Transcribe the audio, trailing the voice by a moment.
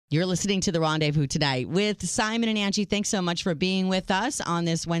You're listening to The Rendezvous tonight with Simon and Angie. Thanks so much for being with us on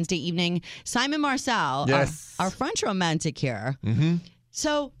this Wednesday evening. Simon Marcel, yes. our French romantic here. Mm-hmm.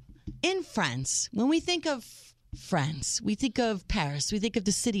 So, in France, when we think of France, we think of Paris, we think of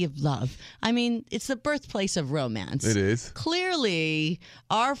the city of love. I mean, it's the birthplace of romance. It is. Clearly,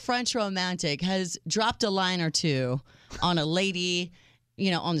 our French romantic has dropped a line or two on a lady,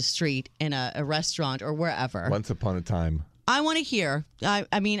 on the street, in a restaurant, or wherever. Once upon a time. I want to hear.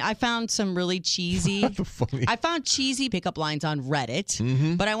 I found some really cheesy. Funny. I found cheesy pickup lines on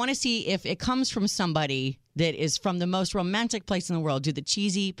Reddit, but I want to see if it comes from somebody that is from the most romantic place in the world. Do the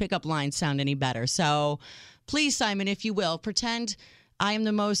cheesy pickup lines sound any better? So, please, Simon, if you will, pretend I am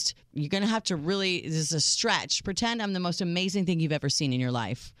the most. You're gonna have to really. This is a stretch. Pretend I'm the most amazing thing you've ever seen in your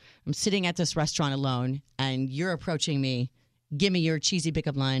life. I'm sitting at this restaurant alone, and you're approaching me. Give me your cheesy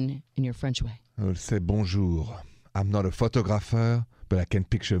pickup line in your French way. I would say bonjour. I'm not a photographer, but I can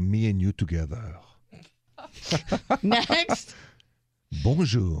picture me and you together. Next.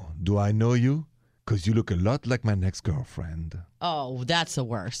 Bonjour. Do I know you? Because you look a lot like my next girlfriend. Oh, that's the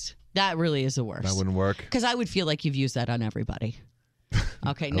worst. That really is the worst. That wouldn't work. Because I would feel like you've used that on everybody.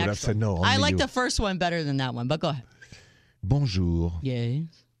 Okay, I would have next said one. no, only I like you. the first one better than that one, but go ahead. Bonjour. Yes.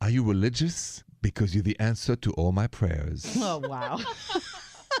 Are you religious? Because you're the answer to all my prayers. Oh, wow.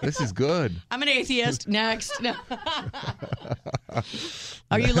 This is good. I'm an atheist. Next. No.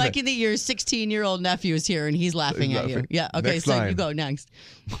 Are you liking that your 16-year-old nephew is here and he's laughing at you? Yeah. Okay, Next so line. you go next.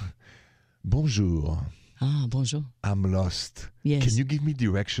 Bonjour. Ah, bonjour. I'm lost. Yes. Can you give me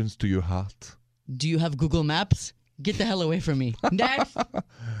directions to your heart? Do you have Google Maps? Get the hell away from me. Next.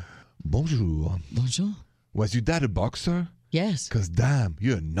 Bonjour. Bonjour. Was your dad a boxer? Yes. Because damn,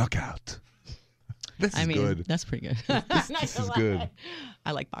 you're a knockout. This is good. That's pretty good. This is good.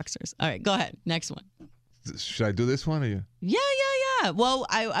 I like boxers. All right, go ahead. Next one. Should I do this one or you? Yeah. Well,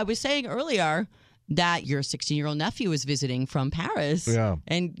 I was saying earlier that your 16-year-old nephew is visiting from Paris. Yeah.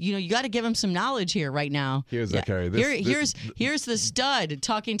 And, you got to give him some knowledge here right now. Here's Zachary. Here's the stud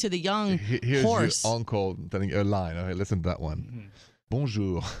talking to the young Here's horse. your uncle telling a line. Okay, listen to that one.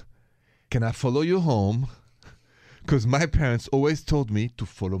 Bonjour. Can I follow you home? Because my parents always told me to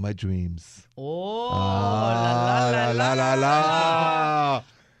follow my dreams. Oh, la.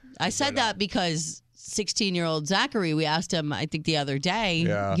 I said that because 16-year-old Zachary, we asked him, I think the other day,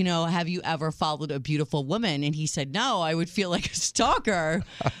 have you ever followed a beautiful woman? And he said, no, I would feel like a stalker.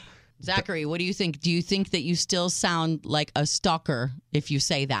 Zachary, what do you think? Do you think that you still sound like a stalker if you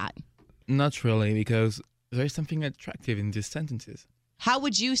say that? Not really, because there is something attractive in these sentences. How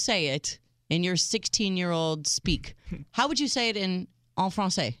would you say it in your 16-year-old speak? How would you say it en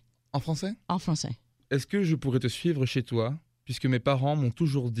français? En français? En français. Est-ce que je pourrais te suivre chez toi, puisque mes parents m'ont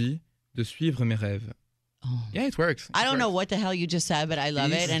toujours dit de suivre mes rêves? Oh. Yeah, it works. I don't know what the hell you just said, but I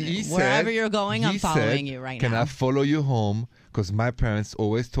love it. And wherever you're going, I'm following you right now. Can I follow you home? Because my parents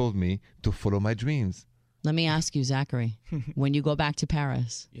always told me to follow my dreams. Let me ask you, Zachary, when you go back to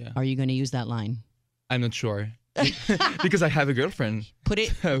Paris, are you going to use that line? I'm not sure. Because I have a girlfriend.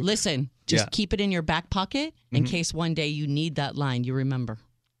 Listen, just keep it in your back pocket in case one day you need that line. You remember.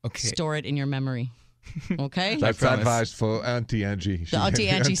 Okay. Store it in your memory. Okay? That's advice for Auntie Angie. Auntie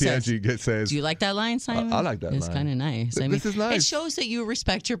Angie says, says, do you like that line, Simon? I like that line. It's kind of nice. This is nice. It shows that you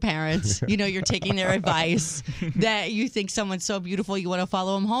respect your parents. You're taking their advice, that you think someone's so beautiful you want to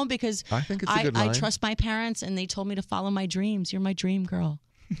follow them home because I think it's a good line. I trust my parents and they told me to follow my dreams. You're my dream girl.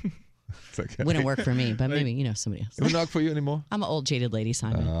 Okay. Wouldn't work for me, but maybe, somebody else. It would not for you anymore? I'm an old jaded lady,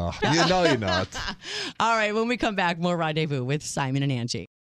 Simon. No, you're not. All right, when we come back, more Rendezvous with Simon and Angie.